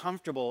too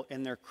comfortable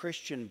in their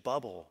Christian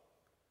bubble.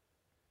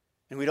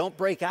 And we don't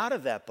break out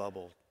of that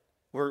bubble.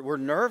 We're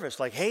nervous,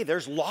 like, hey,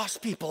 there's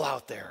lost people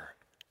out there.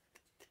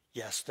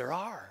 Yes, there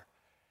are.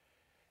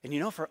 And you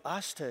know, for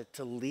us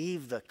to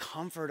leave the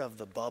comfort of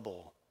the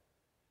bubble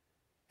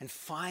and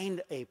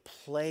find a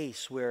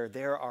place where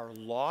there are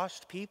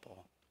lost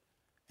people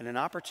and an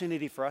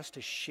opportunity for us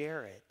to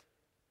share it.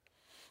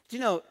 Do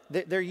you know,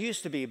 there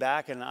used to be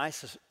back in, I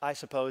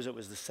suppose it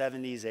was the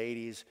 70s,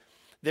 80s,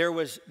 there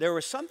was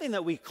something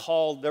that we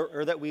called,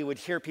 or that we would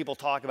hear people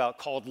talk about,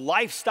 called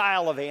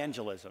lifestyle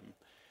evangelism.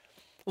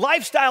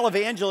 Lifestyle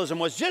evangelism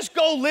was just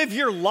go live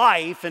your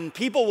life and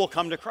people will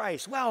come to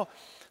Christ. Well,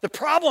 the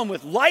problem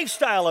with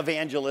lifestyle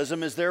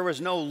evangelism is there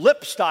was no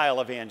lip style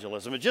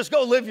evangelism. It's just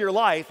go live your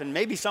life and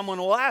maybe someone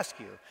will ask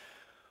you.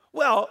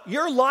 Well,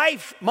 your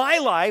life, my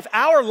life,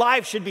 our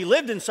life should be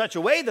lived in such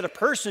a way that a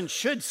person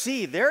should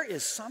see there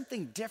is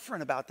something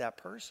different about that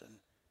person.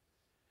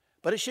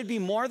 But it should be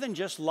more than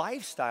just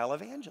lifestyle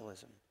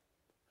evangelism.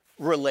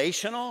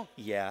 Relational,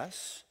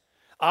 yes.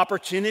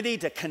 Opportunity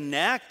to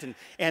connect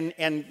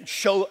and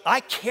show I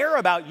care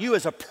about you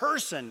as a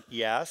person,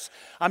 yes.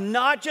 I'm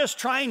not just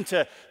trying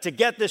to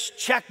get this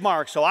check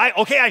mark so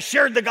I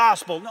shared the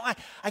gospel. No,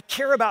 I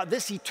care about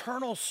this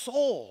eternal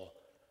soul.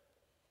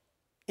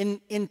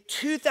 In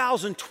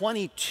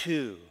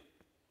 2022,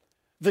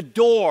 the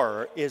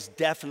door is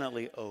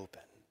definitely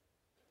open.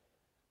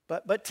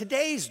 But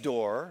today's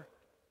door,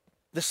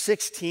 the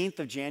 16th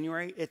of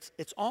January,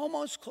 it's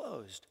almost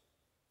closed.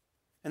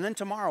 And then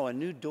tomorrow, a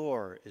new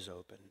door is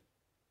open.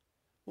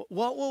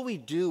 What will we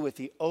do with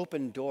the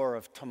open door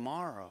of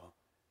tomorrow?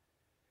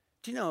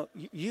 Do you know,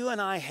 you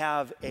and I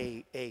have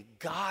a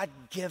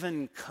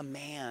God-given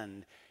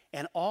command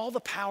and all the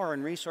power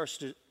and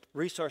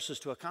resources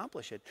to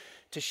accomplish it,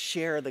 to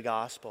share the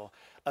gospel,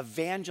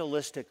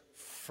 evangelistic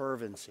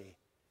fervency.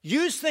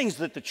 Use things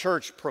that the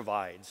church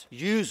provides.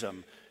 Use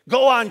them.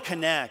 Go on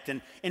Connect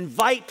and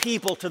invite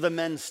people to the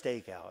men's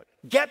stakeout.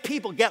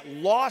 Get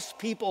lost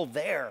people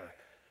there.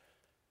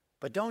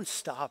 But don't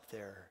stop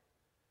there.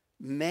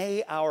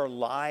 May our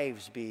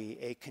lives be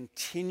a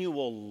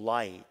continual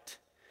light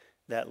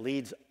that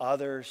leads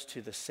others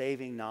to the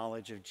saving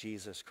knowledge of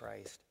Jesus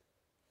Christ.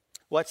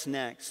 What's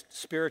next?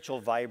 Spiritual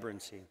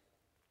vibrancy.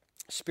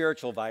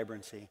 Spiritual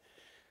vibrancy.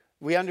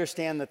 We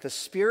understand that the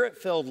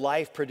Spirit-filled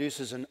life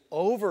produces an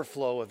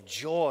overflow of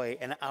joy,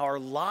 and our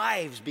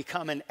lives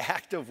become an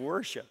act of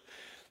worship.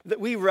 That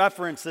we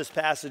reference this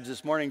passage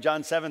this morning,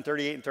 John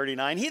 7:38 and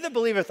 39. He that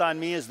believeth on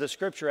me, as the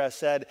scripture has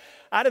said,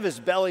 out of his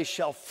belly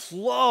shall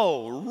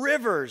flow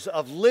rivers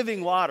of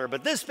living water.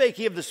 But this spake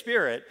he of the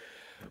Spirit,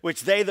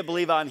 which they that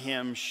believe on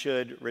him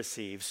should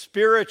receive.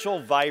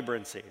 Spiritual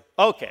vibrancy.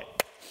 Okay,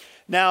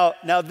 now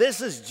this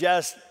is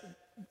just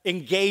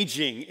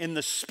engaging in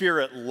the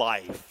Spirit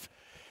life.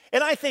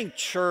 And I think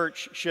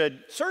church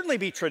should certainly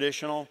be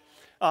traditional.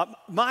 And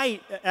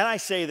I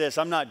say this,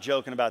 I'm not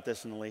joking about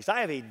this in the least. I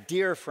have a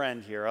dear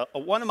friend here,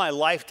 one of my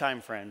lifetime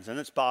friends, and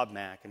it's Bob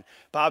Mack. And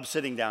Bob's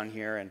sitting down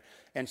here.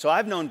 And so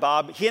I've known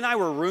Bob. He and I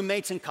were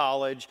roommates in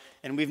college,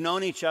 and we've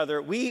known each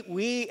other.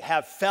 We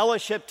have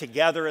fellowship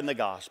together in the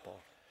gospel.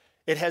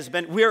 It has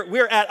been,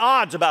 we're at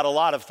odds about a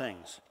lot of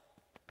things.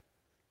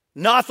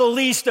 Not the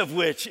least of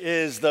which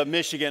is the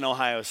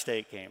Michigan-Ohio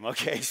State game,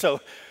 okay? So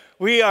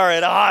we are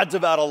at odds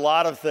about a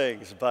lot of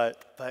things,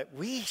 but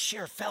we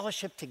share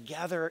fellowship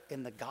together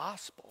in the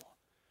gospel.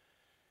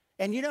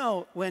 And you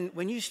know,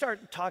 when you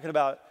start talking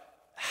about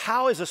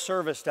how is a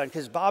service done,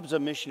 because Bob's a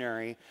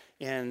missionary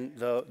in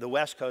the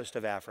west coast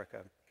of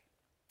Africa.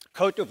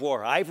 Côte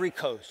d'Ivoire, Ivory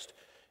Coast,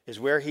 is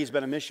where he's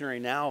been a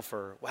missionary now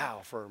for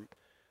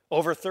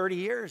over 30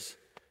 years.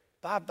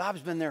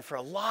 Bob's been there for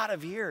a lot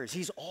of years.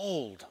 He's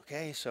old,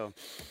 okay? So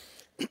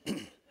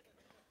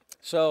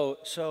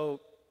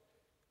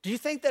do you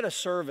think that a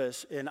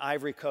service in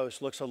Ivory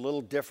Coast looks a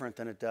little different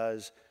than it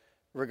does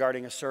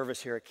regarding a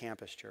service here at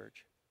Campus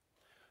Church?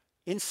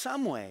 In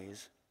some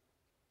ways,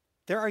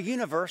 there are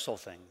universal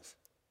things.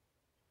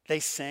 They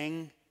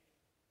sing,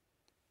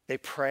 they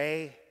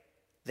pray,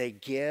 they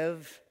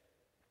give,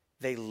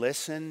 they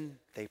listen,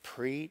 they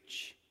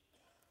preach.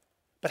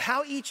 But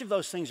how each of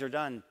those things are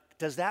done,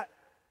 does that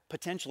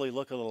potentially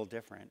look a little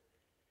different?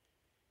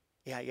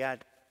 Yeah,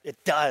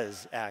 it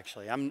does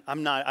actually.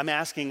 I'm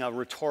asking a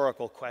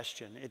rhetorical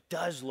question. It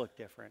does look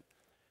different.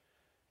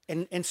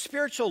 And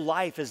spiritual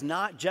life is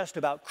not just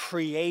about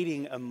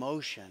creating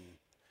emotion.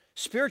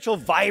 Spiritual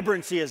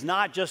vibrancy is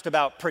not just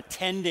about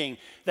pretending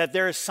that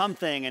there is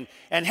something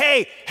and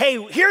hey,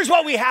 here's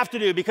what we have to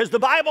do because the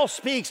Bible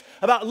speaks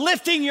about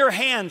lifting your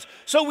hands.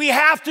 So we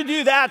have to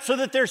do that so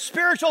that there's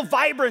spiritual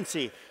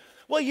vibrancy.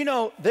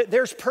 Well,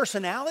 there's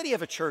personality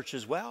of a church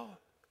as well.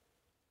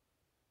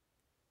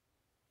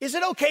 Is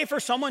it okay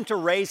for someone to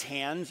raise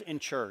hands in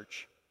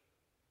church?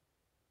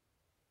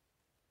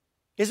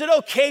 Is it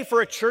okay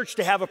for a church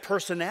to have a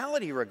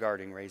personality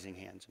regarding raising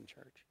hands in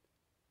church?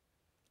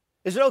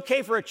 Is it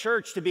okay for a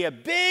church to be a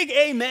big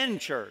amen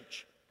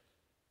church?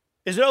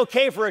 Is it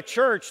okay for a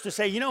church to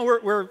say,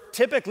 we're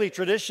typically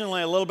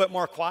traditionally a little bit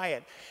more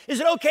quiet? Is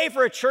it okay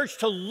for a church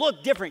to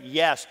look different?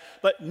 Yes,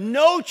 but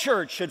no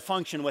church should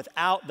function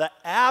without the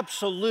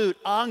absolute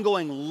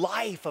ongoing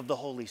life of the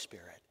Holy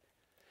Spirit.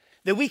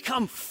 That we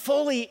come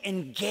fully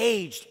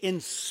engaged in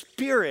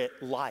spirit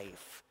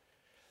life.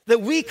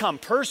 That we come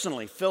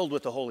personally filled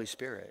with the Holy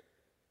Spirit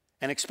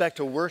and expect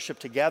to worship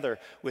together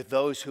with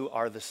those who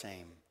are the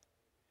same.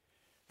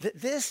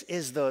 This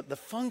is the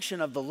function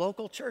of the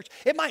local church.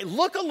 It might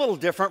look a little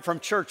different from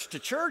church to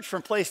church,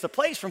 from place to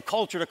place, from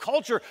culture to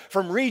culture,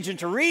 from region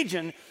to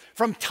region,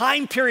 from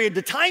time period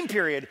to time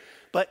period,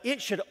 but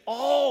it should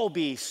all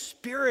be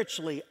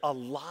spiritually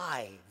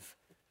alive,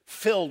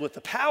 filled with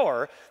the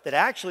power that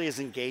actually is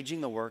engaging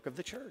the work of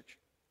the church.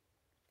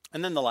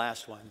 And then the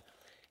last one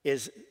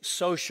is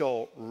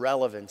social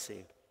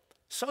relevancy.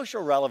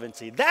 Social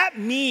relevancy. That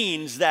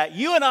means that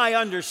you and I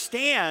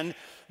understand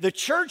the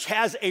church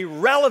has a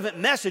relevant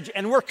message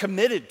and we're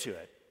committed to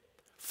it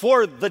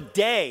for the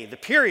day, the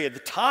period, the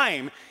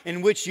time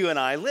in which you and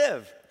I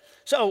live.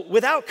 So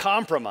without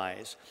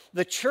compromise,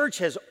 the church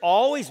has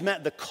always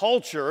met the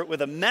culture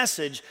with a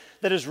message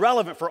that is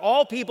relevant for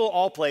all people,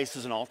 all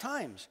places, and all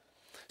times.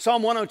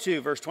 Psalm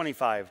 102, verse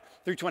 25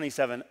 through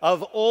 27,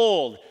 of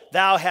old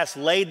thou hast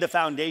laid the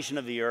foundation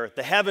of the earth.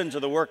 The heavens are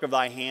the work of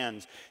thy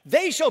hands.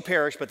 They shall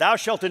perish, but thou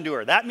shalt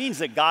endure. That means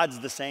that God's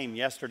the same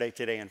yesterday,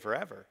 today, and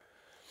forever.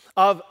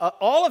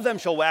 All of them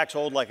shall wax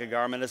old like a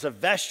garment. As a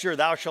vesture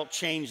thou shalt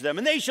change them,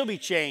 and they shall be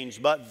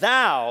changed. But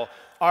thou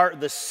art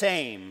the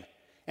same,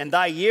 and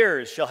thy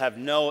years shall have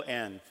no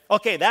end.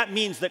 Okay, that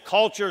means that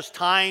cultures,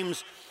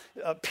 times,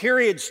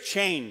 periods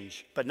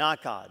change, but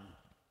not God.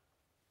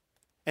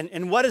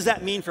 And what does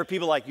that mean for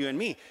people like you and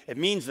me? It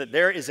means that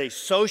there is a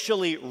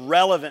socially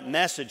relevant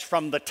message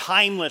from the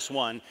timeless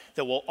one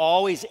that will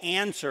always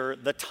answer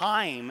the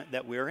time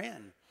that we're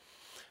in.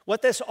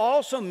 What this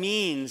also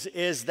means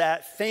is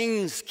that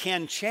things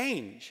can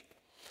change.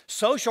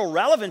 Social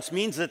relevance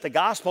means that the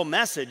gospel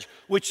message,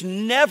 which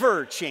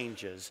never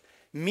changes,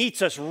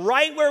 meets us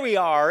right where we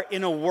are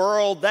in a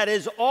world that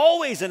is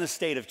always in a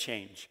state of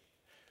change.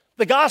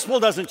 The gospel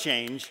doesn't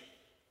change,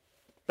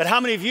 but how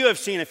many of you have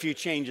seen a few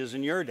changes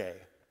in your day?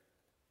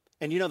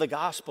 And the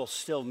gospel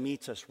still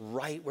meets us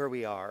right where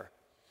we are.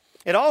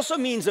 It also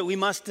means that we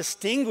must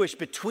distinguish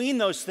between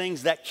those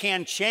things that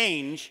can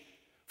change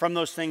from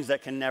those things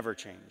that can never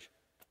change.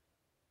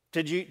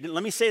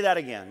 Let me say that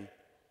again,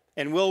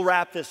 and we'll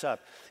wrap this up.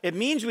 It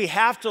means we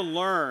have to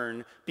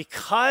learn,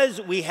 because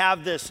we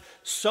have this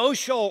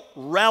socially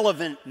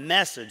relevant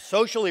message,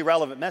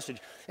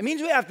 it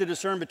means we have to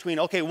discern between,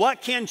 okay,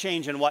 what can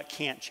change and what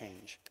can't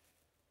change.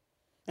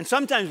 And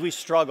sometimes we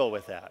struggle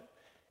with that.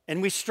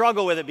 And we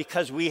struggle with it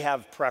because we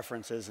have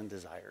preferences and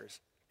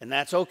desires. And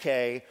that's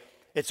okay.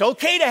 It's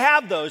okay to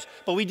have those,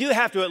 but we do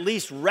have to at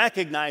least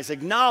recognize,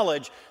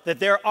 acknowledge that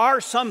there are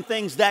some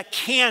things that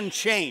can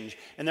change,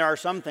 and there are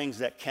some things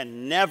that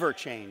can never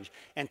change.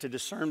 And to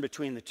discern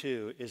between the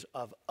two is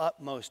of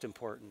utmost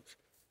importance.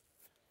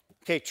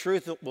 Okay,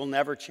 truth will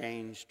never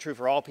change. True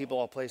for all people,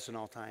 all places, and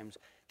all times.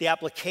 The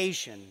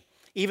application,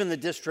 even the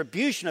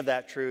distribution of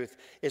that truth,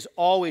 is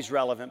always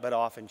relevant but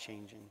often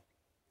changing.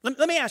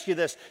 Let me ask you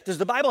this. Does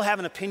the Bible have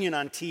an opinion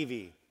on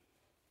TV?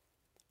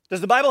 Does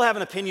the Bible have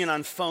an opinion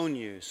on phone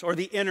use or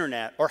the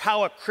internet, or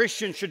how a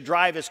Christian should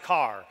drive his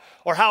car,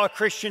 or how a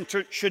Christian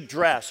should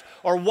dress,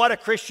 or what a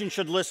Christian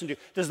should listen to?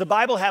 Does the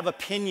Bible have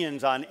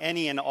opinions on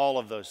any and all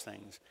of those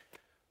things?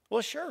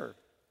 Well, sure.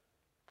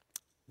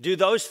 Do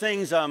those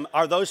things,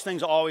 are those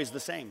things always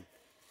the same?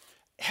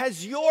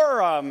 Has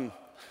your,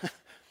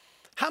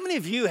 how many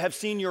of you have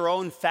seen your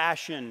own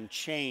fashion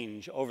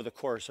change over the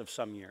course of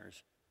some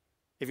years?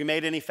 Have you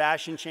made any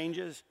fashion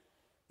changes?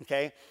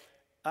 Okay.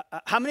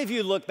 How many of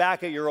you look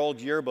back at your old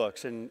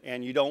yearbooks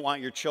and you don't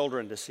want your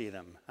children to see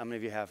them? How many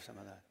of you have some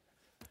of that?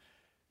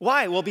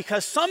 Why? Well,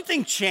 because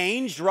something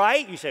changed,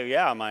 right? You say,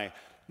 yeah, my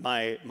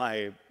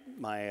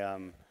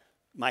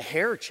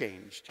hair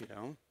changed,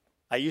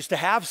 I used to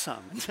have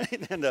some.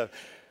 And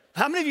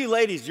how many of you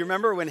ladies, do you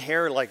remember when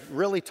hair, like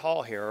really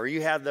tall hair, or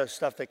you had the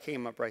stuff that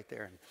came up right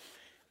there? And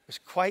it was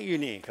quite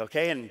unique,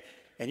 okay?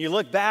 And you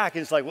look back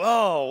and it's like,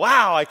 whoa,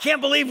 wow, I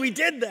can't believe we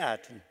did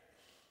that. And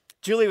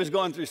Julie was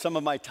going through some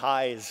of my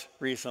ties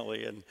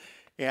recently,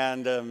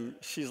 and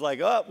she's like,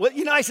 oh, well,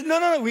 I said,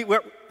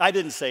 no, I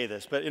didn't say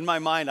this, but in my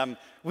mind,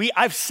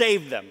 I've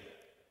saved them.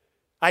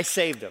 I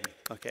saved them,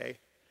 okay?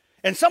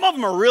 And some of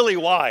them are really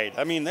wide.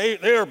 I mean,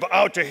 they're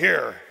out to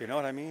here, you know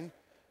what I mean?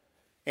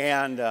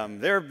 And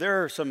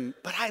there are some,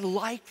 but I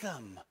like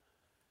them.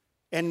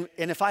 And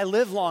if I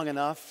live long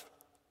enough,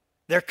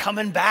 they're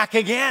coming back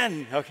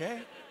again, okay?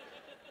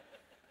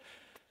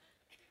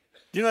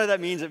 Do you know what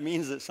that means? It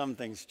means that some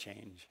things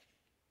change.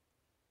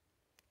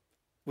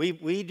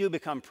 We do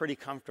become pretty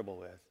comfortable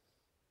with.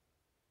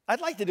 I'd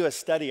like to do a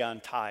study on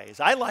ties.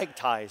 I like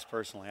ties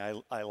personally.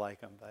 I like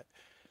them, but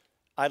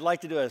I'd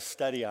like to do a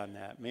study on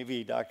that.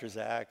 Maybe Dr.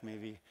 Zach,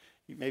 maybe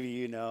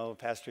you know,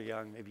 Pastor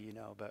Young, maybe you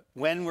know. But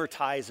when were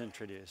ties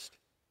introduced?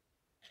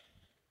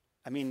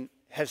 I mean,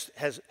 has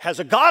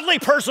a godly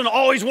person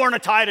always worn a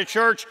tie to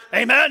church?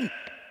 Amen?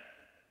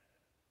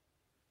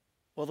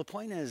 Well, the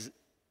point is,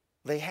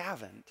 they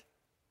haven't.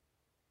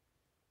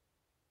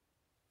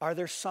 Are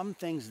there some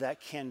things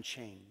that can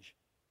change?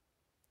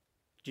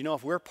 Do you know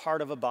if we're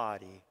part of a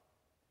body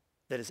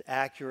that is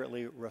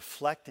accurately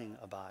reflecting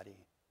a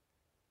body,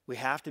 we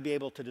have to be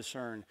able to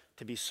discern,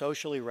 to be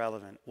socially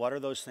relevant, what are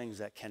those things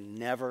that can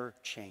never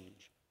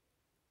change?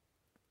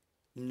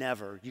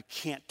 Never. You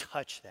can't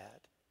touch that.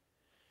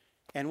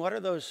 And what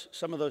are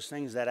some of those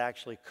things that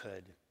actually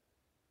could?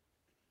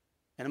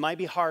 And it might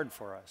be hard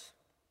for us.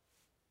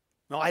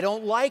 No, I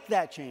don't like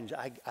that change.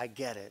 I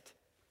get it.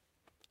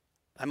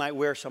 I might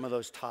wear some of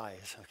those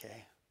ties,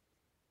 okay?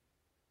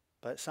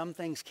 But some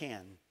things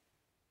can,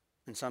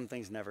 and some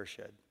things never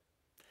should.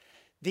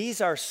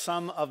 These are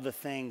some of the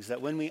things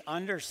that when we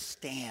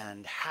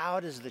understand how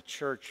does the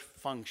church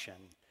function,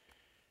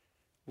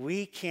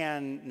 we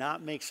can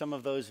not make some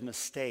of those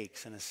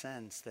mistakes in a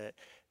sense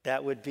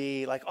that would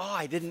be like, oh,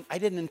 I didn't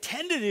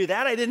intend to do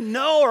that. I didn't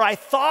know, or I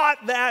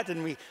thought that.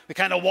 And we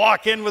kind of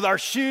walk in with our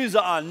shoes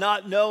on,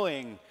 not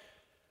knowing.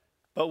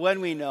 But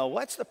when we know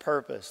what's the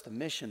purpose, the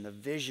mission, the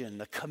vision,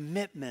 the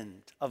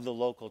commitment of the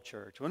local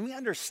church, when we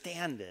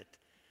understand it,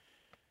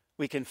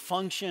 we can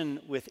function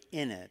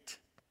within it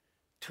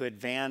to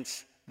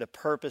advance the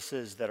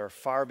purposes that are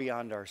far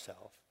beyond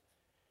ourselves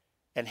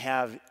and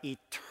have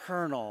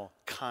eternal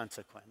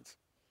consequence.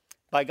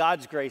 By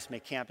God's grace, may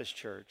Campus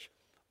Church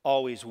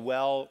always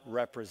well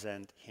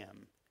represent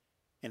Him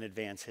and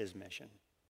advance His mission.